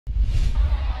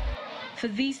For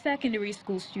these secondary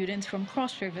school students from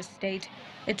Cross River State,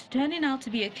 it's turning out to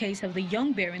be a case of the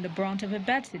young bearing the brunt of a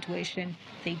bad situation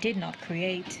they did not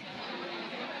create.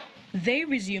 They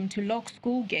resumed to lock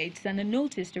school gates and a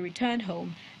notice to return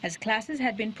home as classes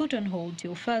had been put on hold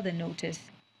till further notice.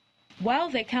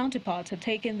 While their counterparts have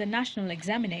taken the national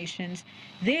examinations,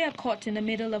 they are caught in the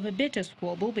middle of a bitter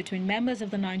squabble between members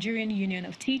of the Nigerian Union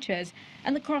of Teachers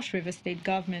and the Cross River State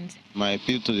government. My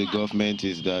appeal to the government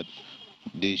is that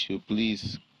they should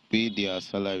please pay their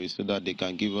salary so that they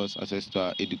can give us access to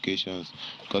our educations,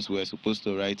 because we were supposed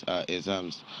to write our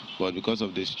exams, but because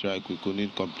of the strike we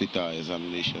couldn't complete our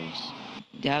examinations.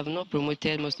 They have not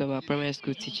promoted most of our primary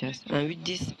school teachers,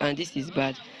 and this is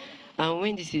bad. And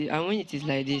when it is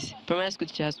like this, primary school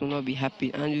teachers will not be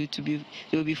happy, and they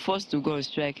will be forced to go on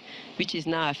strike, which is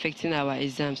now affecting our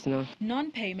exams now.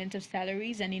 Non-payment of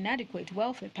salaries and inadequate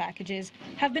welfare packages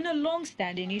have been a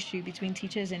long-standing issue between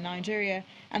teachers in Nigeria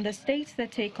and the states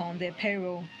that take on their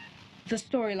payroll. The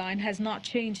storyline has not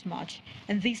changed much,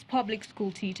 and these public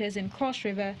school teachers in Cross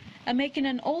River are making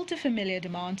an all-too-familiar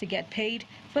demand to get paid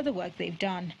for the work they've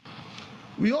done.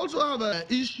 We also have an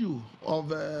issue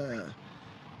of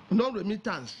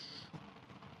non-remittance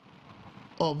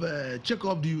of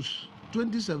check-up dues.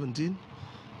 2017,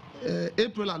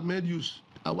 April and May dues,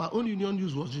 our own union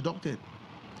dues was deducted.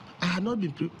 I had not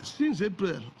been, since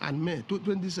April and May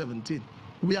 2017,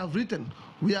 we have written,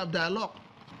 we have dialogued.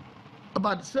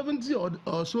 About 70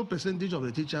 or so percentage of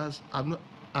the teachers are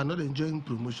not enjoying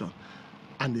promotion,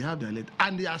 and they have their letter.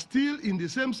 And they are still in the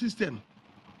same system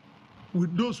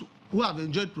with those who have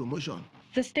enjoyed promotion.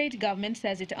 The state government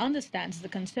says it understands the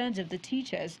concerns of the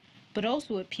teachers, but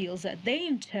also appeals that they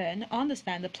in turn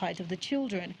understand the plight of the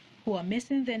children who are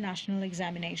missing their national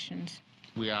examinations.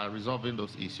 We are resolving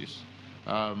those issues.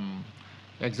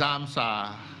 Exams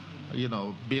are,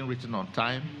 being written on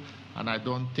time, and I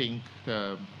don't think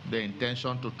the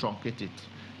intention to truncate it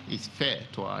is fair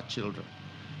to our children.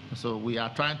 So we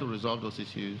are trying to resolve those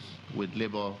issues with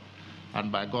labor,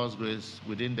 and by God's grace,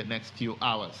 within the next few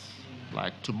hours,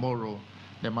 like tomorrow,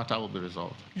 the matter will be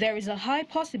resolved. There is a high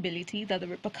possibility that the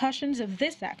repercussions of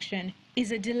this action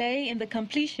is a delay in the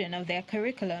completion of their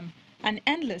curriculum, an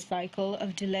endless cycle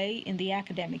of delay in the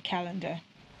academic calendar.